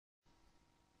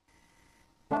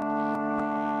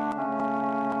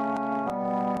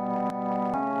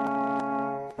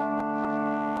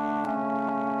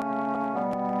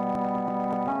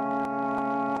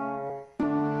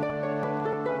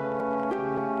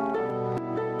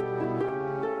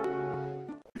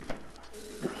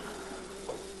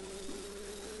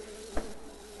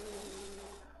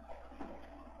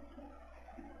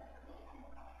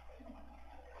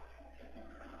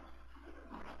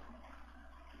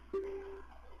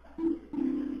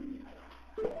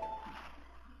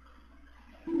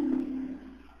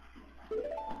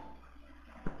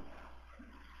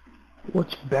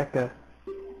What's Becca?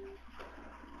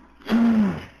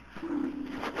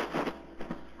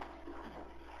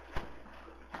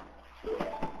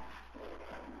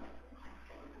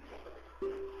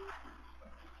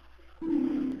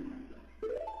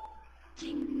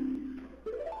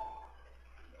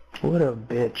 What a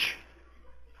bitch.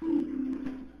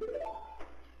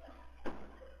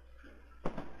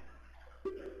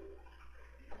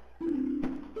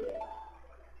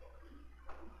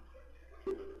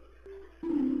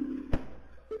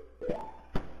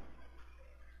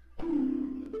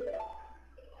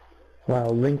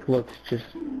 Wow, Link looks just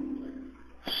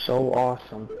so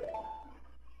awesome.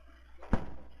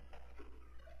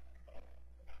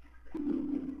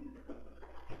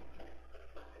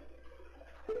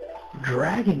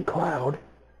 Dragon Cloud?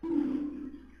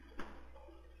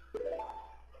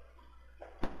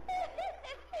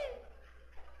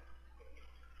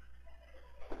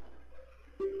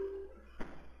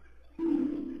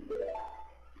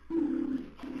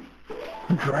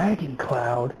 Dragon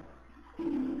Cloud?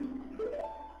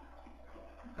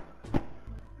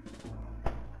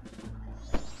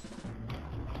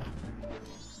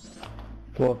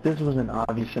 Well, if this wasn't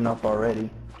obvious enough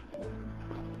already.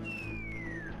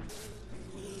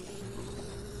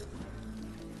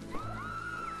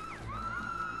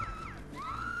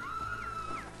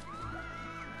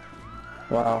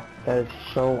 Wow, that is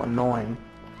so annoying.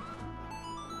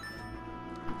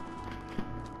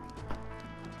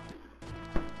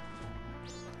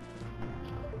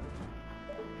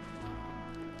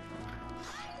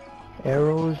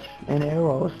 Arrows and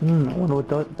arrows. I wonder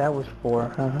what that was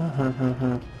for.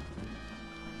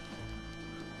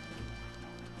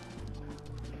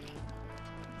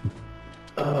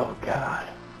 Oh, God.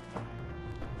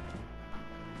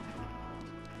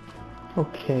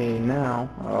 Okay, now.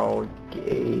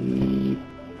 Okay.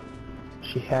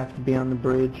 She have to be on the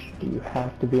bridge? Do you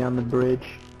have to be on the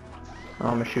bridge? Oh,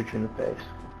 I'm gonna shoot you in the face.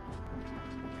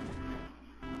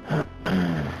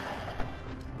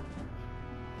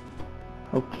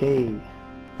 Okay.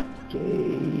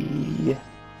 Okay.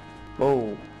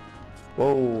 Whoa.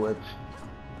 Whoa, it's...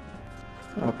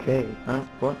 Okay, huh?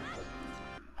 What?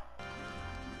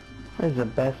 This is the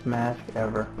best mask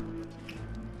ever.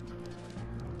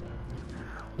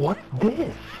 What's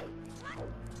this?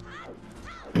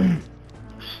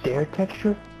 Stair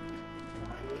texture?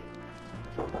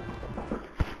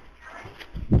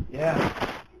 Yeah.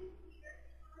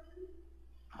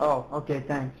 Oh, okay,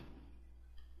 thanks.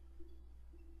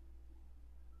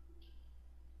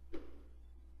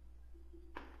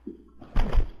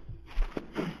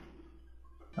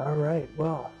 Alright,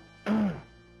 well.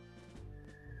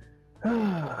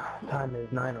 Time is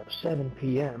 9:07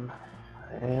 p.m.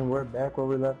 and we're back where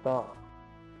we left off.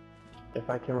 If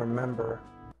I can remember.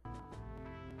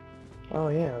 Oh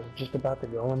yeah, I was just about to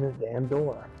go in this damn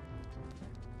door.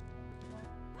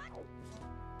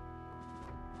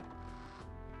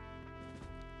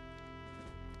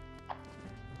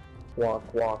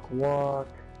 Walk, walk, walk.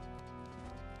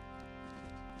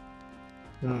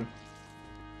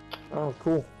 Oh,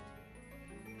 cool.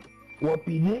 What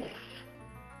be this?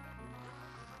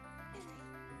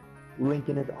 Link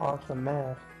in his awesome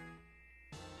mask.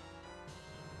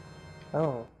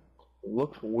 Oh, it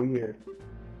looks weird.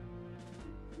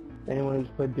 Anyone who's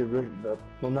played the original,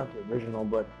 well, not the original,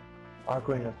 but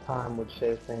Ocarina of Time would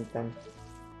say the same thing.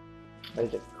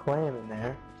 There's a clam in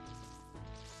there.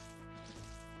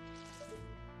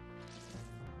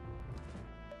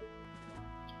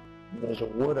 There's a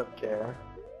wood up there.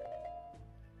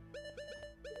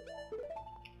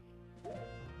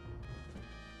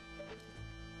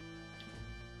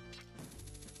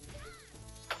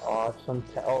 Awesome.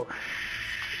 Oh,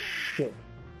 shit.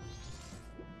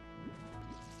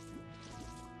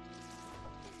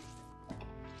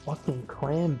 Fucking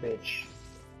clam bitch.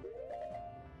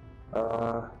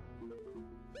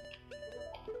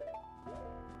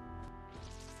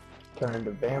 Turn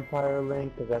into Vampire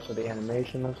Link, because that's what the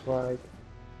animation looks like.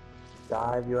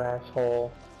 Dive, you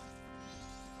asshole.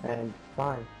 And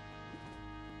fine.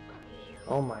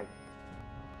 Oh my.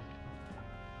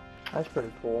 That's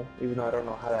pretty cool, even though I don't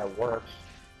know how that works.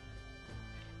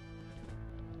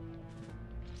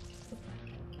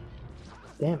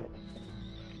 Damn it.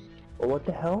 Well, what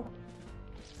the hell?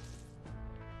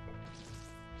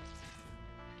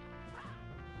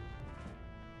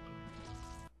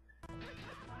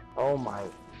 Oh my.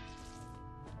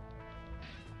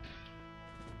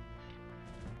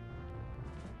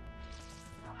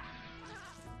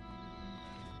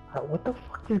 What the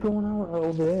fuck is going on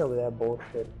over there with that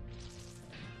bullshit?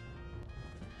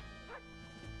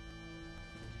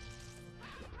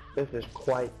 This is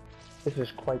quite This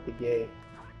is quite the game.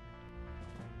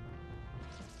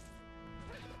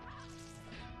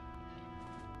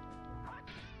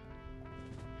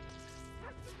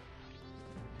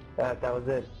 That was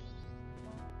it.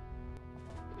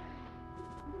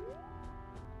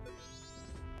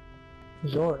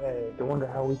 Zora, I wonder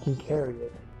how we can carry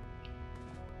it.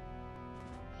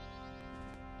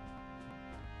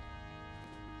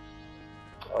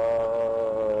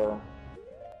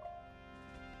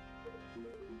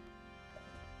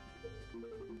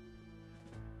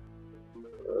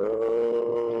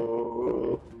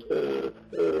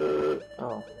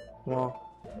 Oh, well,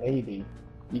 maybe.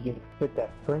 You can fit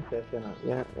that princess in it.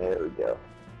 Yeah, there we go.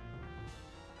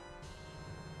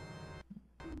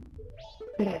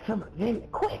 Yeah, someone name it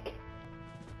quick!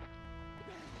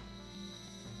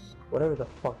 Whatever the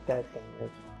fuck that thing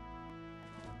is.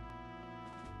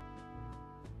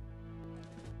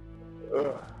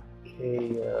 Ugh. Okay,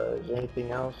 is there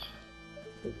anything else?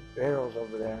 There's barrels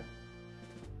over there.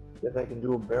 Guess I can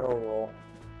do a barrel roll.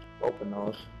 Open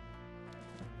those.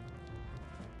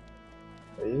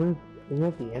 Isn't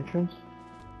that the entrance?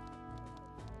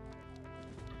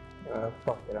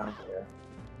 Fuck it, I don't care.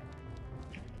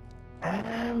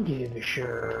 I'm give a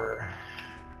sure.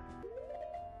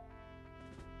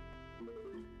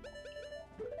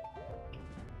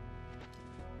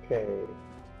 Okay.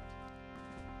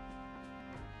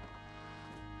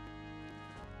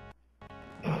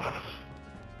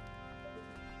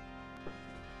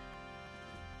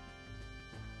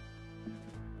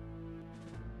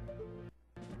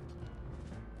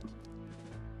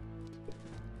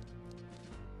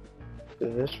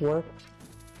 Does this work?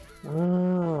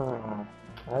 Oh,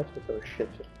 that's what those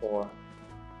shits are for.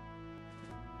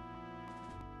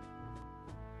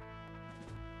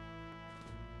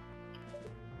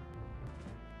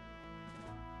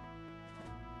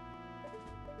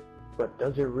 But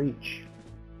does it reach?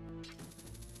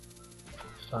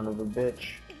 Son of a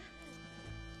bitch.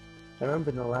 I remember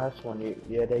in the last one,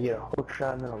 you had to get a hook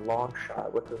shot and then a long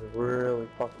shot, which was really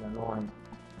fucking annoying.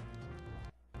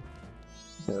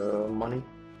 Money?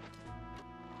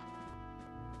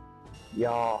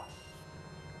 Yeah.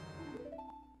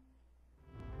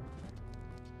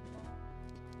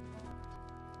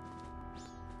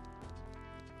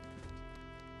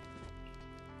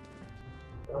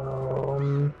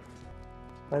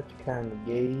 That's kind of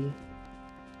gay.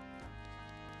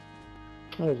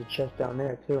 Oh, there's a chest down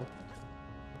there too.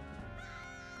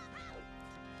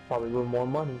 Probably a little more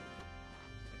money.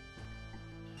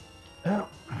 Yeah.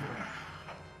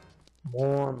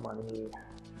 More money.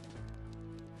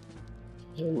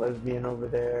 There's a lesbian over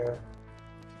there.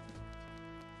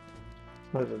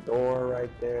 There's a door right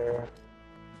there.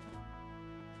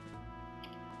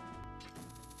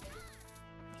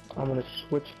 I'm gonna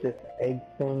switch this egg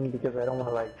thing because I don't want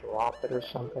to like drop it or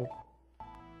something.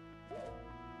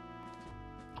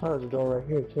 Oh, there's a door right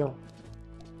here too.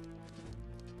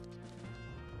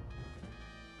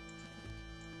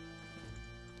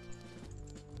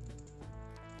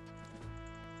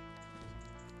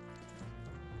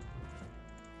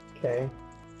 Okay.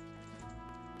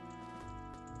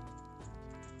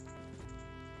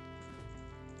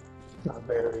 Not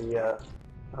very, oh.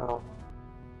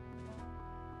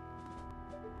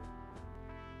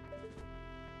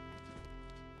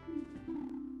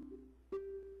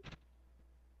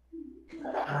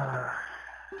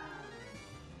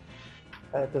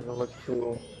 That doesn't look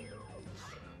too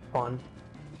fun.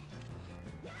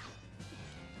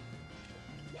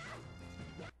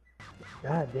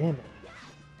 God damn it.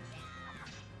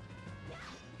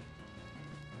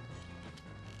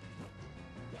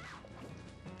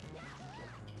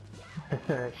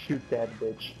 Shoot that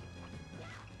bitch.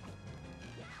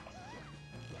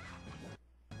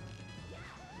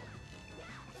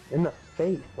 In the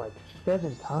face like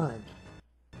 7 times.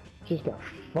 Just got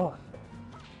fucked.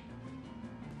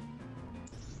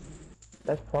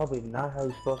 That's probably not how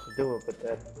you're supposed to do it, but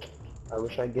that I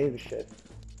wish I gave a shit.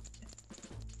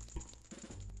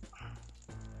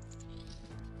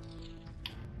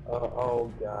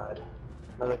 Oh god.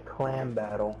 Another clan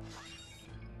battle.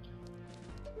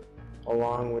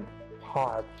 Along with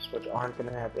hearts, which aren't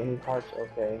gonna have any hearts,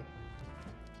 okay.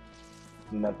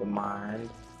 Never mind.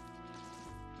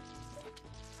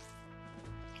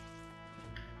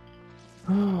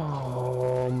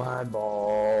 Oh, my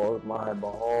balls,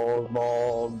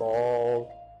 balls.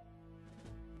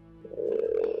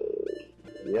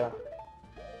 Yeah.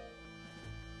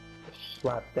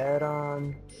 Slap that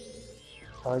on.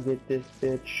 Target this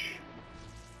bitch.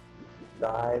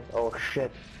 Dive. Oh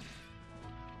shit.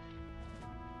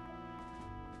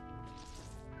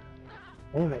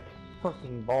 Damn it.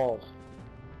 Fucking balls.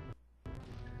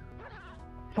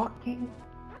 Fucking.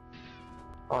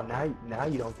 Oh, now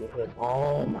you don't get hit.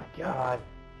 Oh my god.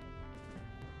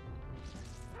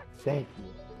 Thank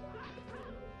you.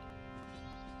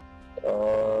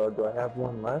 Do I have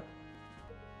one left?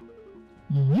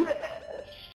 Yeah!